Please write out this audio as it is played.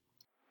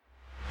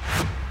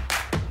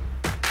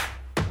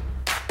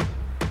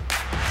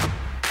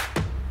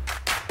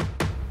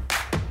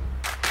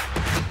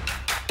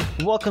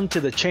Welcome to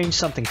the Change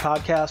Something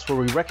podcast, where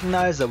we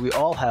recognize that we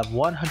all have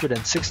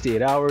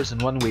 168 hours in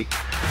 1 week.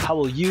 How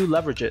will you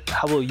leverage it?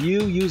 How will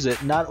you use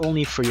it not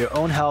only for your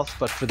own health,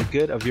 but for the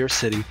good of your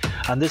city?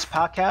 On this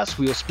podcast,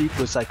 we will speak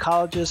with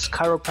psychologists,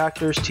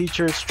 chiropractors,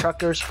 teachers,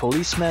 truckers,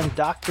 policemen,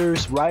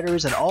 doctors,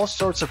 writers, and all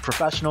sorts of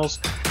professionals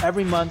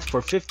every month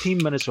for 15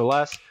 minutes or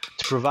less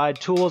to provide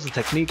tools and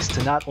techniques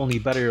to not only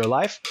better your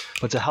life,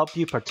 but to help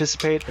you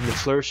participate in the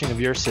flourishing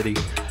of your city.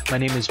 My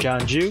name is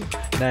John Ju,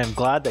 and I am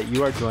glad that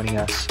you are joining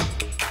us.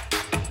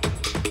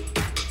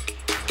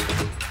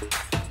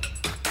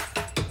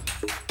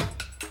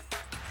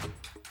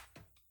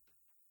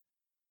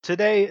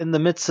 Today, in the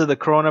midst of the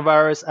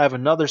coronavirus, I have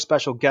another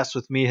special guest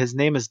with me. His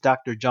name is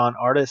Dr. John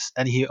Ardis,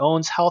 and he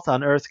owns Health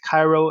on Earth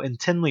Chiro in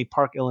Tinley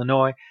Park,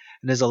 Illinois,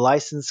 and is a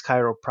licensed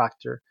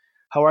chiropractor.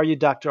 How are you,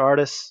 Dr.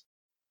 Ardis?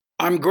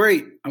 I'm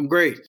great.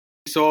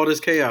 So all this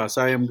chaos,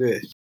 I am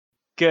good.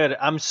 Good.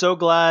 I'm so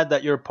glad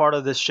that you're part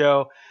of this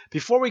show.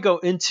 Before we go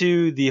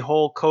into the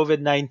whole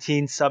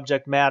COVID-19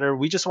 subject matter,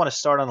 we just want to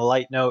start on a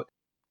light note.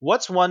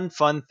 What's one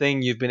fun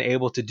thing you've been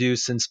able to do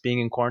since being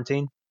in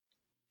quarantine?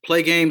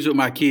 Play games with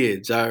my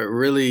kids. I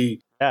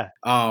really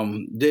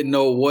didn't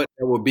know what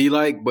it would be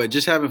like, but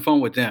just having fun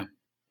with them.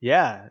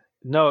 Yeah.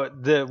 No,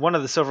 one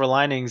of the silver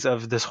linings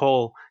of this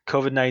whole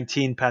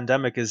COVID-19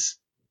 pandemic is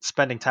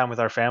spending time with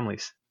our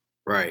families.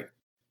 Right.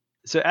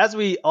 So as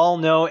we all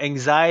know,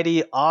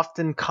 anxiety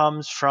often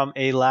comes from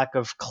a lack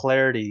of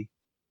clarity.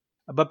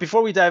 But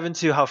before we dive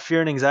into how fear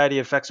and anxiety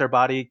affects our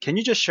body, can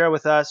you just share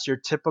with us your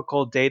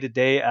typical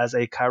day-to-day as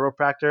a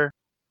chiropractor?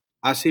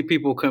 I see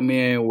people come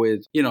in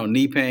with,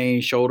 knee pain,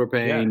 shoulder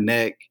pain,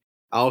 neck.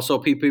 I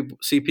also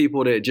see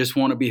people that just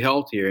want to be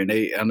healthier and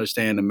they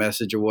understand the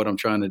message of what I'm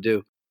trying to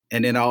do.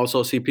 And then I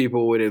also see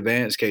people with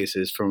advanced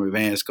cases, from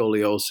advanced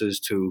scoliosis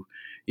to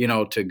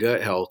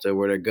gut health,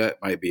 where their gut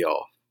might be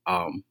off.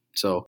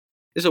 So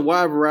it's a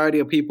wide variety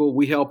of people.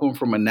 We help them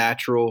from a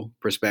natural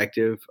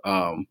perspective.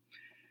 From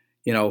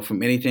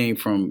anything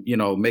from,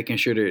 making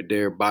sure that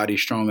their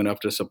body's strong enough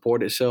to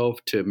support itself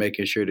to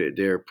making sure that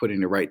they're putting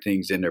the right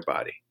things in their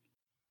body.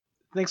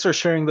 Thanks for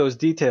sharing those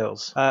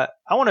details. I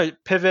want to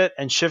pivot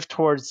and shift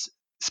towards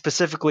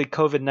specifically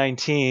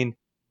COVID-19.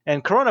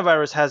 And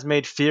coronavirus has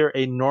made fear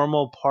a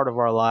normal part of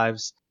our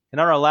lives.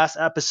 And on our last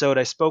episode,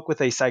 I spoke with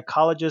a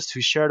psychologist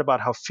who shared about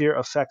how fear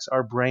affects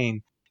our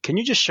brain. Can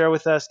you just share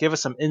with us, give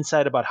us some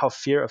insight about how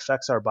fear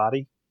affects our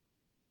body?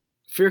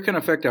 Fear can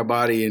affect our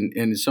body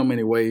in so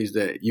many ways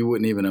that you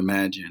wouldn't even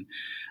imagine.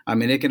 I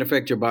mean, it can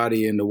affect your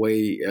body in the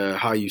way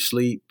how you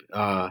sleep,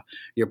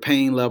 your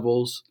pain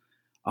levels,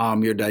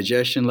 your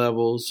digestion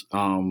levels.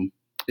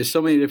 It's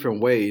so many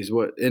different ways.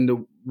 And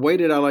the way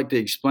that I like to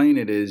explain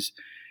it is,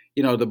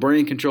 the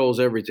brain controls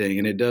everything,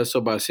 and it does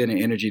so by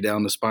sending energy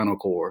down the spinal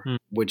cord,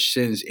 which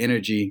sends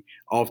energy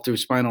off through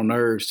spinal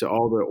nerves to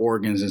all the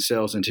organs and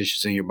cells and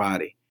tissues in your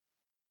body.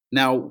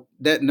 Now,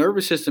 that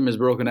nervous system is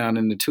broken down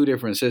into two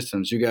different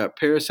systems. You got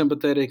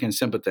parasympathetic and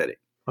sympathetic.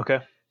 Okay.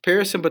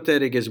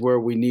 Parasympathetic is where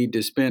we need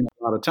to spend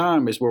a lot of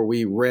time, is where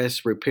we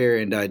rest, repair,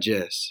 and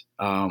digest.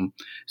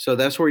 So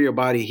that's where your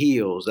body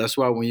heals. That's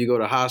why when you go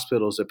to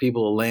hospitals, the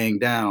people are laying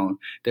down,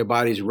 their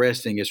body's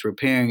resting, it's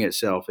repairing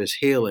itself, it's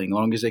healing, as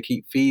long as they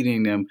keep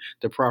feeding them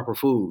the proper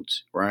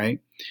foods, right?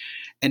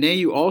 And then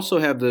you also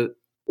have the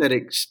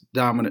sympathetic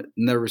dominant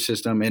nervous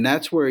system, and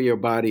that's where your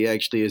body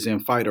actually is in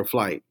fight or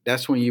flight.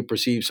 That's when you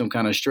perceive some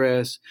kind of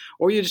stress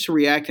or you're just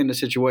reacting to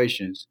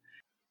situations.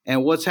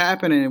 And what's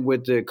happening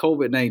with the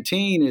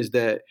COVID-19 is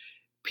that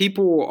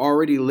people were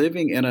already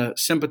living in a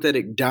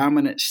sympathetic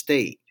dominant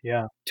state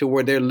to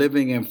where they're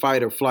living in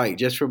fight or flight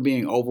just from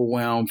being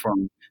overwhelmed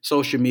from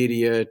social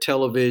media,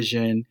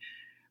 television,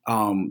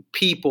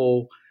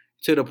 people,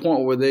 to the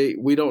point where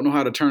we don't know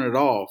how to turn it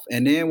off.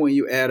 And then when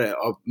you add a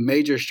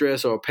major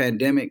stress or a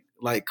pandemic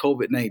like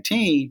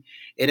COVID-19,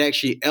 it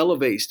actually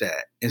elevates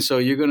that. And so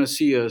you're going to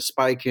see a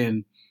spike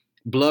in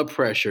blood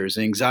pressures,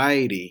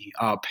 anxiety,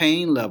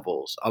 pain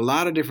levels, a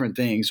lot of different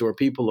things where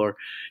people are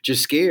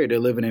just scared. They're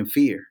living in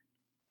fear.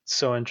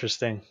 So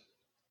interesting.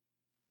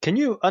 Can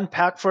you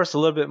unpack for us a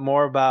little bit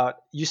more about,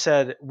 you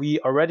said we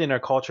already in our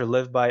culture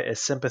live by a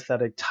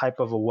sympathetic type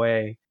of a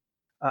way.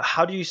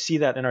 How do you see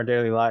that in our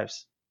daily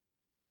lives?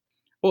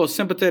 Well,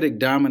 sympathetic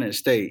dominant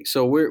state.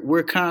 So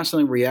we're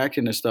constantly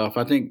reacting to stuff.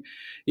 I think,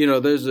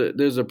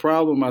 there's a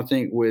problem, I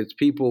think, with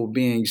people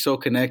being so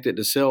connected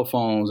to cell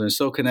phones and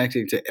so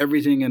connected to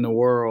everything in the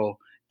world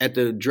at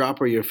the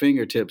drop of your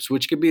fingertips,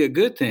 which could be a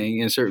good thing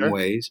in certain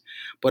ways,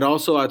 but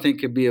also I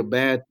think could be a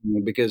bad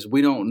thing because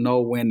we don't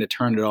know when to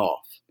turn it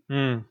off.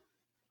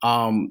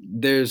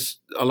 There's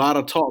a lot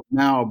of talk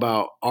now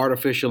about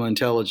artificial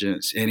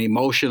intelligence and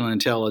emotional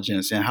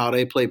intelligence and how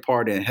they play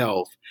part in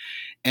health.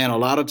 And a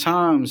lot of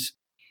times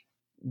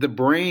the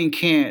brain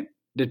can't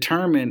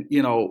determine,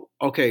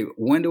 okay,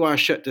 when do I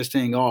shut this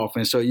thing off?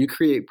 And so you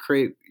keep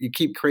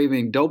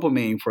craving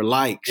dopamine for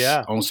likes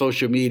on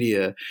social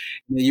media.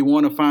 You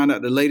want to find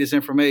out the latest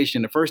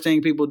information. The first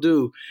thing people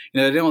do,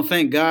 they don't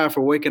thank God for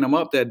waking them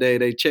up that day.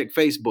 They check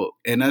Facebook,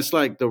 and that's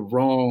like the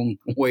wrong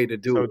way to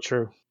do it. So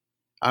true.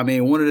 I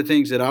mean, one of the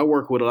things that I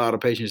work with a lot of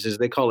patients is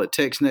they call it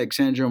text neck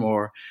syndrome,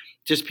 or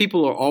just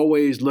people are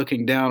always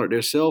looking down at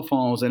their cell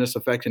phones and it's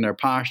affecting their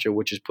posture,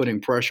 which is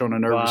putting pressure on the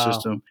nervous Wow.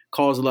 system,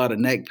 cause a lot of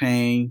neck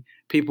pain.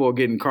 People are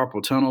getting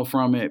carpal tunnel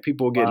from it.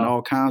 People are getting Wow.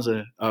 all kinds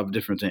of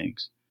different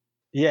things.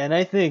 Yeah, and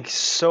I think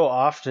so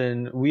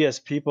often we as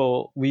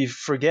people, we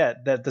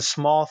forget that the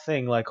small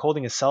thing like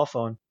holding a cell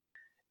phone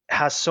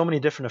has so many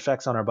different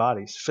effects on our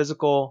bodies,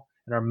 physical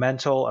and our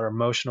mental, our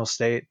emotional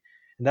state.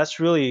 And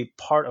that's really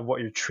part of what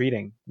you're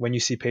treating when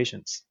you see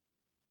patients.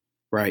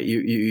 Right.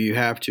 You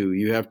have to.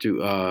 You have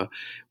to.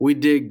 We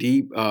dig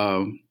deep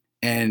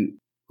and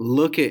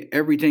look at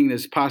everything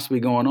that's possibly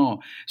going on.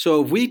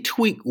 So if we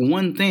tweak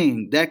one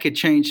thing, that could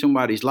change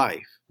somebody's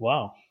life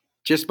Wow.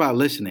 just by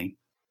listening.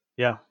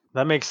 Yeah,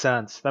 that makes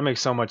sense. That makes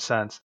so much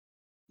sense.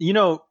 You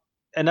know,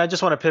 and I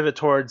just want to pivot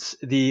towards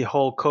the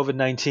whole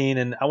COVID-19,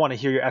 and I want to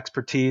hear your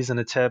expertise and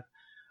a tip.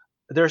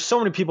 There are so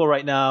many people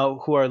right now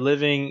who are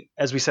living,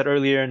 as we said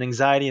earlier, in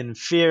anxiety and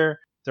fear.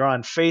 They're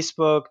on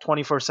Facebook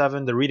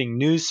 24/7. They're reading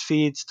news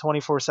feeds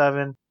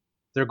 24/7.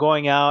 They're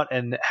going out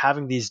and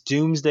having these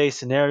doomsday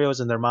scenarios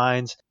in their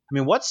minds. I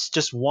mean, what's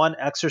just one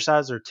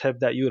exercise or tip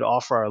that you would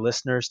offer our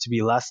listeners to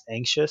be less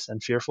anxious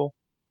and fearful?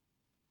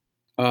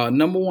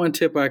 Number one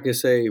tip I could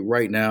say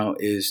right now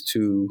is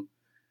to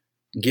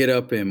get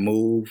up and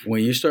move.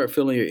 When you start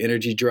feeling your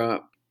energy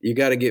drop, you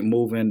got to get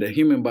moving. The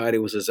human body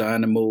was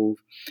designed to move.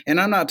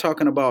 And I'm not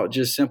talking about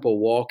just simple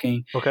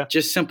walking, Okay.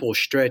 just simple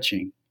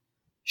stretching.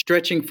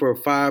 Stretching for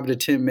 5 to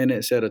 10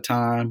 minutes at a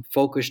time,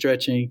 focus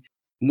stretching,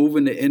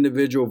 moving the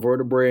individual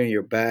vertebrae in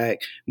your back,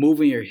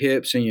 moving your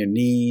hips and your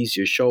knees,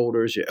 your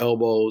shoulders, your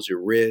elbows,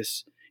 your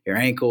wrists, your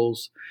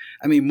ankles.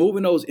 I mean,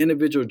 moving those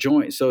individual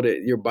joints so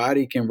that your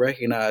body can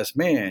recognize,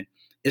 man,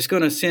 it's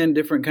going to send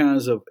different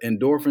kinds of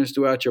endorphins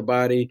throughout your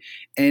body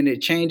and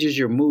it changes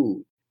your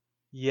mood.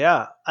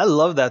 Yeah, I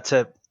love that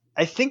tip.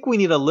 I think we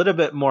need a little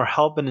bit more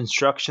help and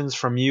instructions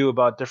from you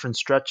about different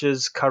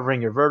stretches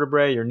covering your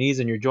vertebrae, your knees,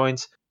 and your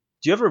joints.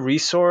 Do you have a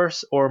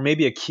resource or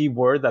maybe a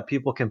keyword that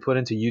people can put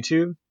into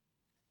YouTube?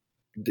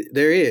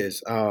 There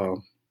is.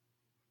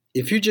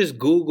 If you just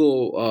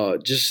Google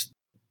just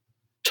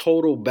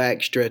total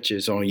back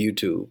stretches on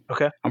YouTube,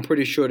 Okay. I'm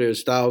pretty sure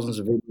there's thousands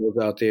of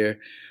videos out there.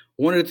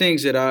 One of the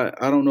things that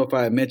I don't know if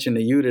I had mentioned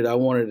to you that I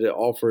wanted to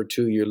offer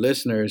to your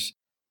listeners,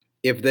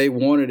 if they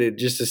wanted it,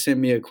 just to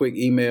send me a quick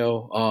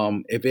email.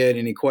 If they had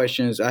any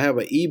questions, I have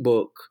an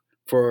ebook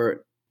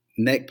for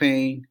neck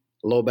pain,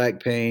 low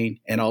back pain,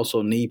 and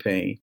also knee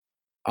pain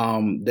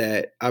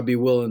that I'd be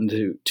willing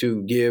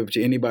to give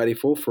to anybody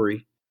for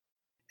free.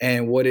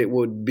 And what it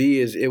would be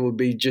is it would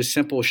be just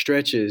simple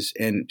stretches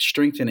and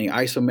strengthening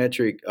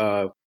isometric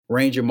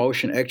range of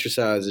motion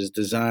exercises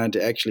designed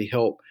to actually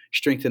help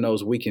strengthen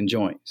those weakened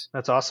joints.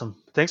 That's awesome.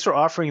 Thanks for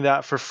offering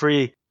that for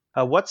free.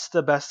 What's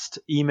the best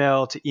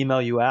email to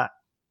email you at?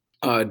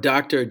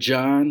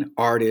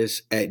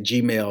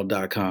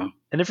 drjohnartis@gmail.com.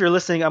 And if you're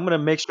listening, I'm going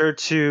to make sure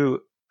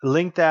to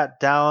link that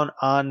down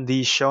on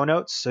the show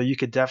notes so you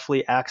could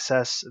definitely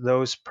access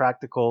those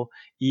practical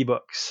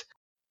ebooks.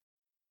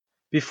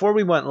 Before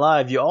we went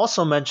live, you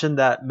also mentioned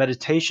that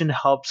meditation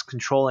helps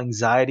control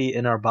anxiety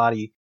in our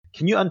body.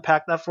 Can you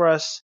unpack that for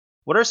us?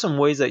 What are some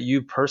ways that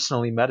you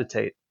personally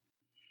meditate?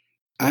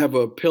 I have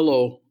a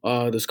pillow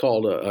that's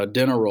called a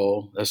dinner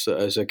roll. That's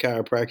a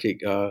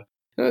chiropractic, not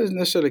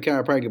necessarily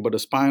chiropractic, but a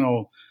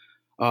spinal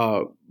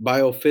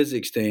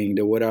biophysics thing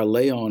that what I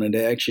lay on, and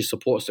that actually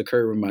supports the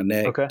curve of my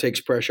neck, Okay.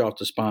 takes pressure off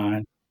the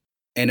spine.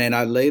 And then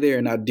I lay there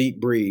and I deep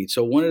breathe.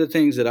 So one of the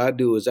things that I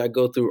do is I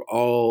go through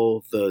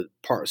all the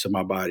parts of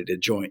my body, the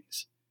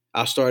joints.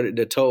 I start at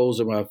the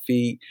toes of my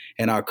feet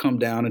and I'll come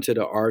down into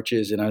the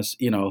arches and I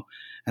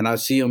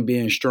see them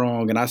being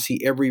strong and I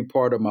see every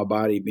part of my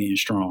body being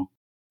strong.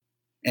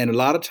 And a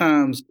lot of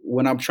times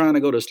when I'm trying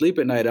to go to sleep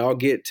at night, I'll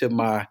get to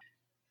my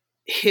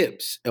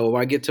hips or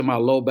I get to my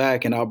low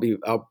back and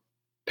I'll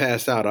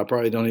pass out. I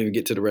probably don't even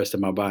get to the rest of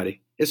my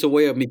body. It's a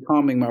way of me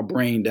calming my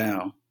brain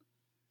down.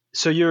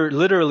 So you're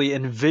literally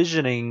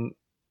envisioning,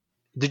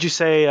 did you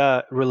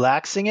say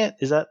relaxing it?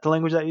 Is that the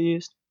language that you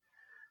used?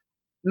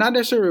 Not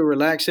necessarily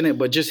relaxing it,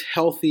 but just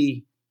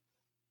healthy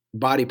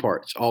body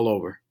parts all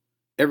over.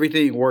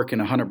 Everything working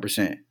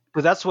 100%.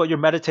 But that's what you're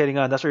meditating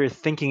on. That's what you're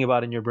thinking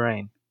about in your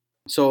brain.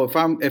 So if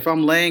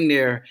I'm laying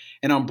there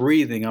and I'm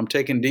breathing, I'm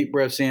taking deep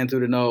breaths in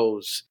through the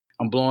nose,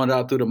 I'm blowing it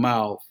out through the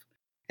mouth,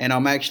 and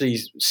I'm actually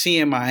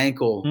seeing my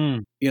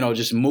ankle,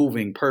 just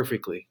moving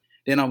perfectly.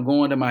 Then I'm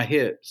going to my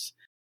hips.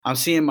 I'm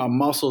seeing my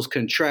muscles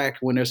contract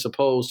when they're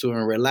supposed to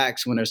and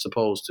relax when they're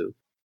supposed to.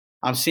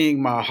 I'm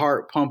seeing my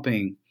heart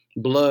pumping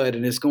blood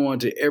and it's going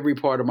to every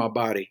part of my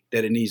body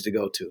that it needs to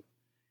go to.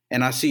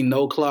 And I see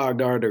no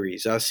clogged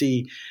arteries. I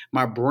see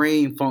my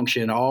brain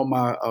function, all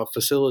my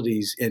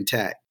facilities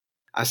intact.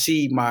 I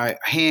see my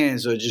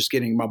hands are just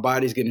my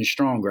body's getting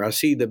stronger. I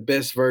see the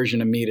best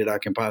version of me that I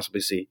can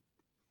possibly see.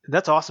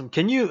 That's awesome.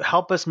 Can you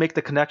help us make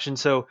the connection?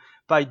 So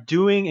by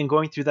doing and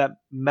going through that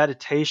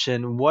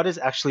meditation, what is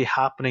actually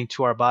happening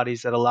to our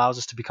bodies that allows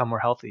us to become more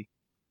healthy?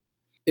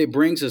 It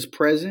brings us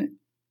present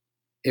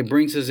It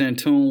brings us in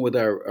tune with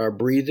our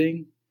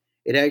breathing.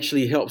 It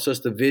actually helps us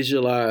to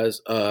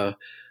visualize a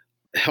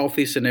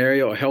healthy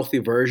scenario, a healthy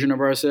version of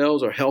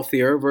ourselves, or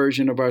healthier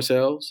version of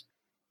ourselves.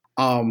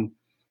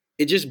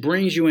 It just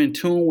brings you in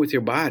tune with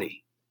your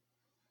body,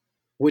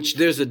 which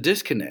there's a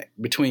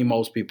disconnect between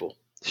most people.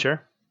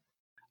 Sure.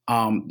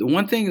 The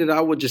one thing that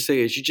I would just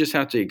say is you just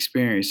have to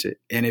experience it.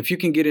 And if you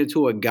can get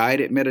into a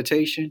guided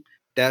meditation,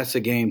 that's a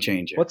game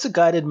changer. What's a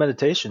guided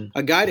meditation?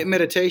 A guided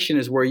meditation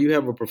is where you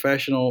have a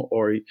professional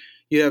or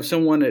you have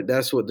someone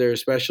that's what their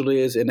specialty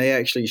is, and they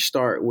actually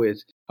start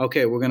with,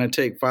 okay, we're going to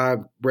take 5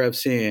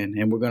 breaths in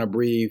and we're going to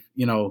breathe,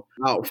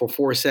 out for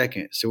 4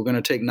 seconds. So we're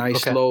going to take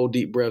nice, slow,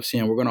 deep breaths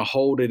in. We're going to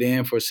hold it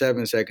in for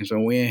 7 seconds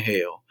when we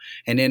inhale.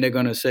 And then they're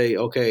going to say,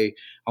 okay,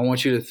 I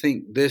want you to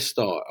think this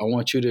thought. I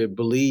want you to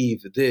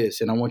believe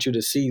this, and I want you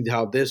to see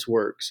how this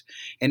works.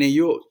 And then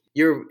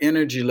your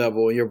energy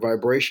level, your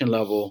vibration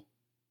level,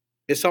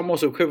 it's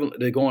almost equivalent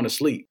to going to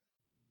sleep.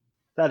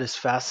 That is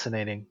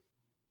fascinating.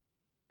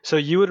 So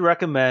you would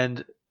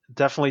recommend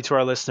definitely to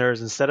our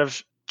listeners, instead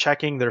of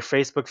checking their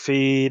Facebook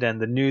feed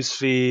and the news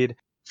feed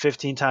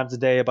 15 times a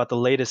day about the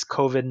latest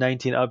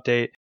COVID-19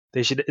 update,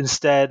 they should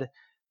instead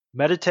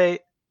meditate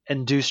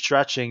and do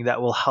stretching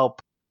that will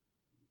help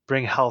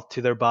bring health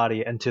to their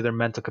body and to their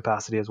mental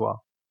capacity as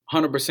well.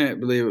 100%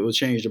 believe it will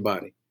change the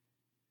body.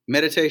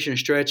 Meditation,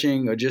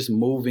 stretching, or just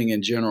moving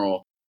in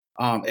general.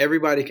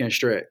 Everybody can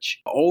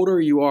stretch. The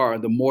older you are,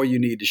 the more you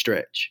need to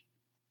stretch.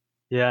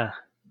 Yeah.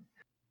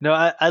 No,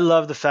 I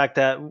love the fact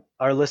that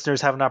our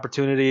listeners have an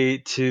opportunity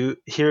to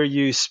hear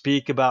you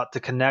speak about the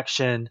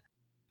connection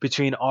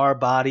between our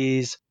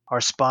bodies,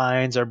 our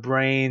spines, our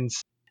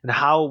brains, and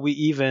how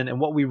we and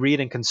what we read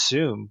and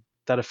consume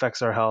that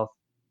affects our health.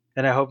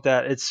 And I hope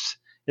that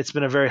it's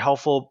been a very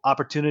helpful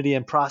opportunity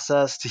and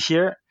process to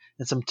hear,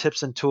 and some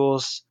tips and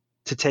tools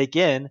to take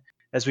in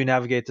as we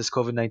navigate this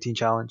COVID-19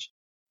 challenge.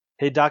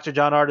 Hey, Dr.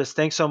 John Ardis,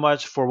 thanks so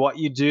much for what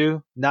you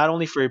do, not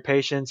only for your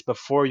patients, but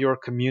for your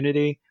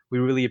community. We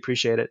really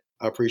appreciate it.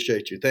 I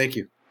appreciate you. Thank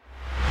you.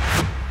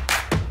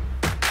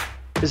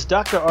 As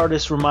Dr.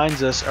 Ardis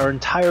reminds us, our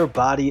entire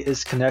body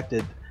is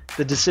connected.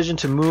 The decision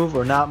to move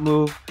or not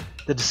move,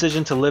 the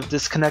decision to live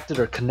disconnected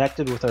or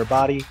connected with our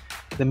body,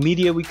 the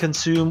media we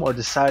consume or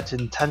decide to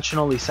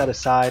intentionally set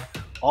aside,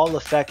 all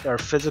affect our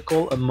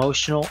physical,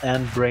 emotional,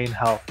 and brain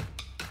health.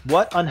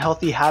 What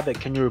unhealthy habit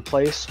can you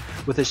replace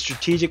with a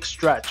strategic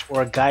stretch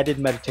or a guided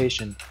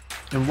meditation?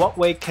 In what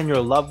way can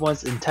your loved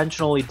ones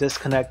intentionally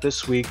disconnect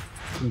this week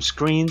from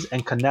screens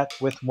and connect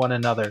with one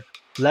another?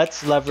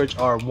 Let's leverage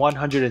our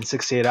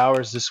 168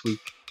 hours this week.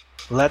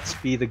 Let's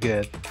be the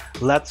good.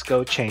 Let's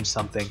go change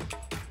something.